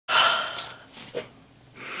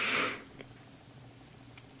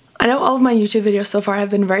I know all of my YouTube videos so far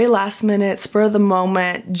have been very last minute, spur of the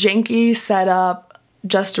moment, janky setup,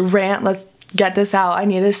 just rant, let's get this out, I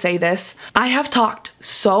need to say this. I have talked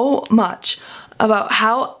so much about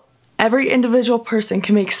how every individual person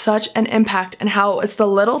can make such an impact and how it's the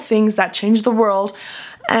little things that change the world,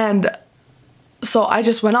 and so I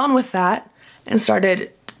just went on with that and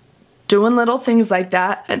started doing little things like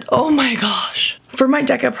that, and oh my gosh. For my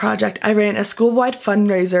DECA project, I ran a school-wide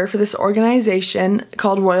fundraiser for this organization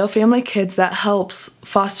called Royal Family Kids that helps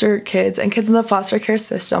foster kids and kids in the foster care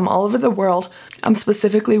system all over the world. I'm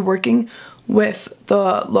specifically working with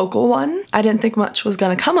the local one. I didn't think much was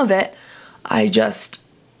gonna come of it. I just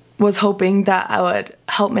was hoping that I would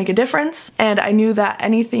help make a difference, and I knew that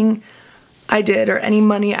anything I did or any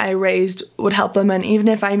money I raised would help them, and even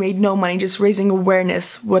if I made no money, just raising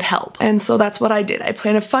awareness would help. And so that's what I did. I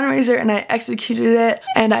planned a fundraiser and I executed it,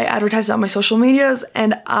 and I advertised it on my social medias,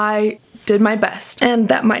 and I did my best. And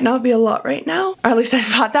that might not be a lot right now, or at least I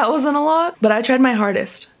thought that wasn't a lot, but I tried my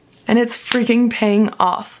hardest and it's freaking paying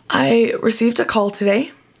off. I received a call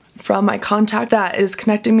today from my contact that is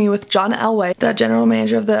connecting me with John Elway, the general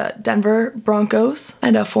manager of the Denver Broncos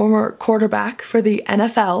and a former quarterback for the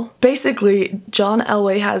NFL. Basically, John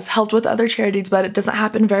Elway has helped with other charities, but it doesn't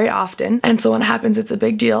happen very often. And so when it happens, it's a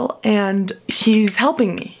big deal, and he's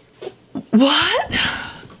helping me. What?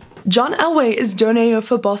 John Elway is donating a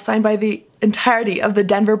football signed by the entirety of the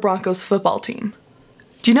Denver Broncos football team.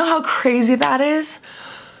 Do you know how crazy that is?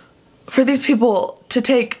 For these people to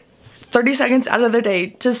take 30 seconds out of their day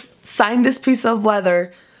to sign this piece of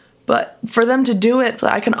leather, but for them to do it so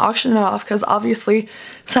I can auction it off, because obviously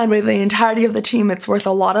signed by the entirety of the team, it's worth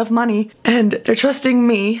a lot of money, and they're trusting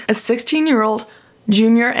me, a 16-year-old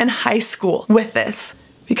junior in high school, with this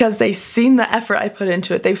because they've seen the effort I put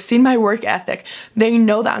into it. They've seen my work ethic. They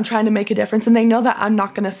know that I'm trying to make a difference, and they know that I'm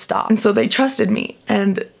not gonna stop. And so they trusted me,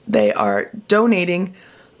 and they are donating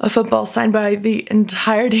a football signed by the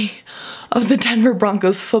entirety of the Denver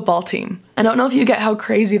Broncos football team. I don't know if you get how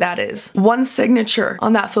crazy that is. One signature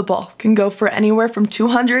on that football can go for anywhere from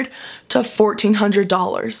 $200 to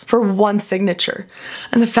 $1,400 for one signature.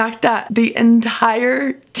 And the fact that the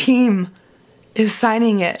entire team is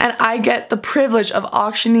signing it, and I get the privilege of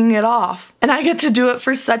auctioning it off, and I get to do it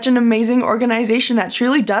for such an amazing organization that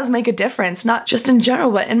truly does make a difference, not just in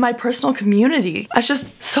general, but in my personal community. That's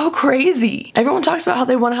just so crazy. Everyone talks about how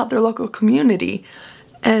they want to help their local community,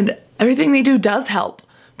 and everything they do does help,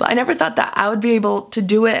 but I never thought that I would be able to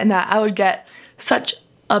do it and that I would get such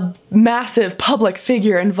a massive public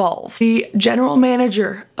figure involved. The general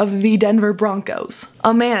manager of the Denver Broncos,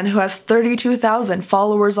 a man who has 32,000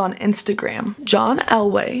 followers on Instagram. John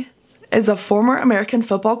Elway is a former American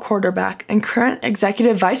football quarterback and current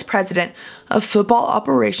executive vice president of football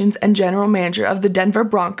operations and general manager of the Denver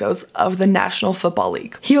Broncos of the National Football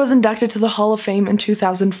League. He was inducted to the Hall of Fame in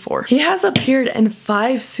 2004. He has appeared in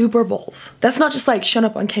 5 Super Bowls. That's not just like shown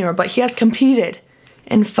up on camera, but he has competed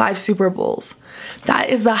in 5 Super Bowls. That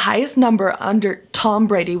is the highest number under Tom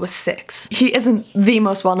Brady with 6. He isn't the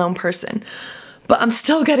most well-known person, but I'm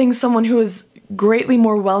still getting someone who is greatly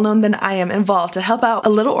more well-known than I am involved to help out a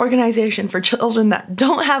little organization for children that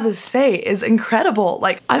don't have a say is incredible.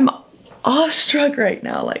 Like, I'm awestruck right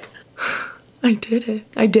now. Like, I did it.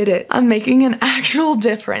 I did it. I'm making an actual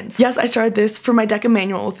difference. Yes, I started this for my DECA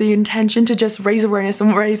manual with the intention to just raise awareness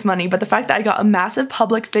and raise money, but the fact that I got a massive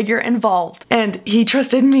public figure involved and he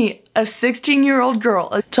trusted me, a 16-year-old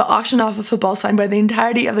girl, to auction off a football signed by the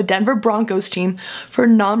entirety of the Denver Broncos team for a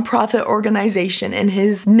non-profit organization in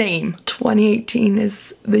his name. 2018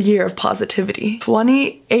 is the year of positivity.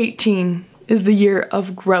 2018 is the year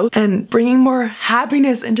of growth and bringing more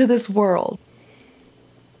happiness into this world.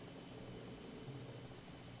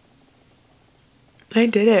 I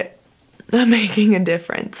did it. I'm making a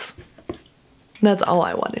difference. That's all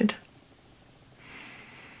I wanted.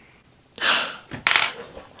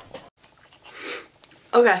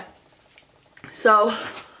 Okay, so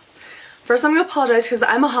first I'm gonna apologize because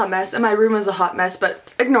I'm a hot mess and my room is a hot mess,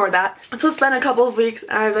 but ignore that. So it's been a couple of weeks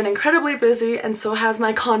and I've been incredibly busy, and so has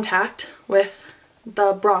my contact with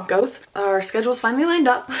the Broncos. Our schedule's finally lined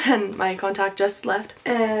up and my contact just left,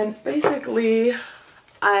 and basically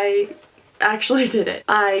I actually did it.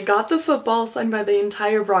 I got the football signed by the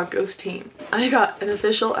entire Broncos team. I got an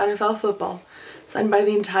official NFL football signed by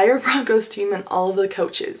the entire Broncos team and all of the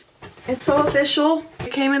coaches. It's so official.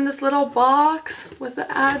 It came in this little box with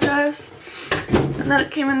the address, and then it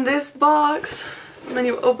came in this box, and then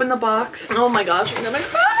you open the box. Oh my gosh, I'm gonna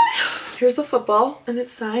cry. Here's the football, and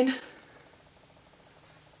it's signed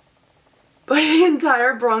by the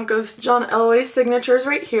entire Broncos. John Elway's signature is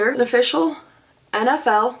right here. An official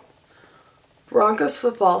NFL Broncos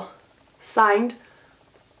football, signed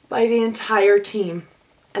by the entire team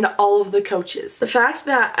and all of the coaches. The fact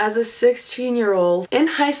that as a 16-year-old in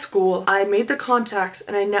high school, I made the contacts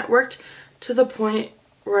and I networked to the point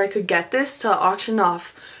where I could get this to auction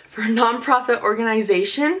off for a nonprofit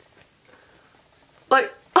organization,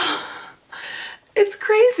 like, it's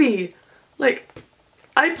crazy. Like,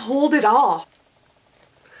 I pulled it off.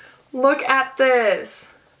 Look at this.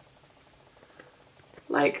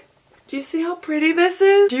 Like, do you see how pretty this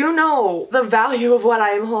is? Do you know the value of what I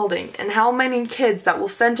am holding and how many kids that will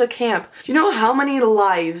send to camp? Do you know how many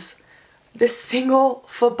lives this single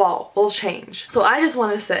football will change? So I just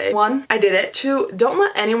want to say, 1, I did it. 2, don't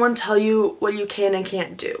let anyone tell you what you can and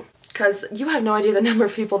can't do, because you have no idea the number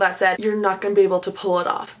of people that said you're not going to be able to pull it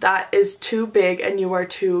off. That is too big and you are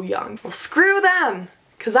too young. Well, screw them,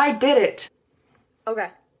 because I did it. Okay,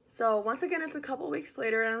 so once again, it's a couple weeks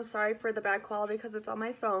later and I'm sorry for the bad quality because it's on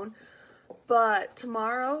my phone. But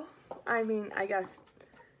tomorrow, I guess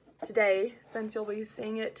today, since you'll be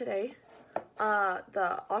seeing it today,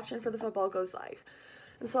 the auction for the football goes live.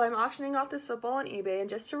 And so I'm auctioning off this football on eBay, and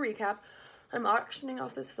just to recap, I'm auctioning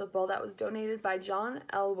off this football that was donated by John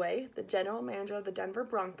Elway, the general manager of the Denver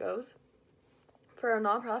Broncos, for a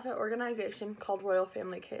nonprofit organization called Royal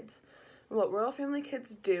Family Kids. And what Royal Family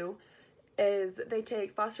Kids do is they take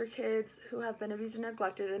foster kids who have been abused and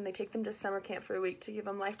neglected, and they take them to summer camp for a week to give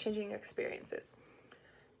them life-changing experiences.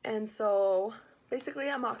 And so basically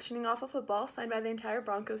I'm auctioning off a football signed by the entire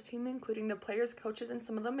Broncos team, including the players, coaches, and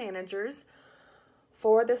some of the managers,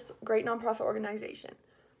 for this great nonprofit organization.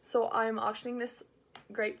 So I'm auctioning this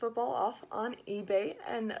great football off on eBay,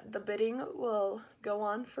 and the bidding will go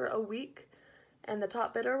on for a week, and the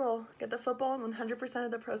top bidder will get the football, and 100%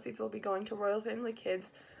 of the proceeds will be going to Royal Family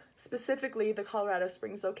Kids, specifically the Colorado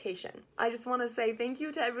Springs location. I just want to say thank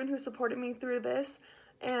you to everyone who supported me through this,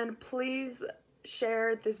 and please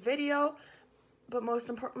share this video, but most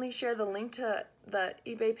importantly, share the link to the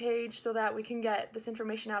eBay page so that we can get this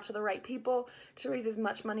information out to the right people to raise as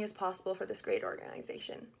much money as possible for this great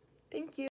organization. Thank you.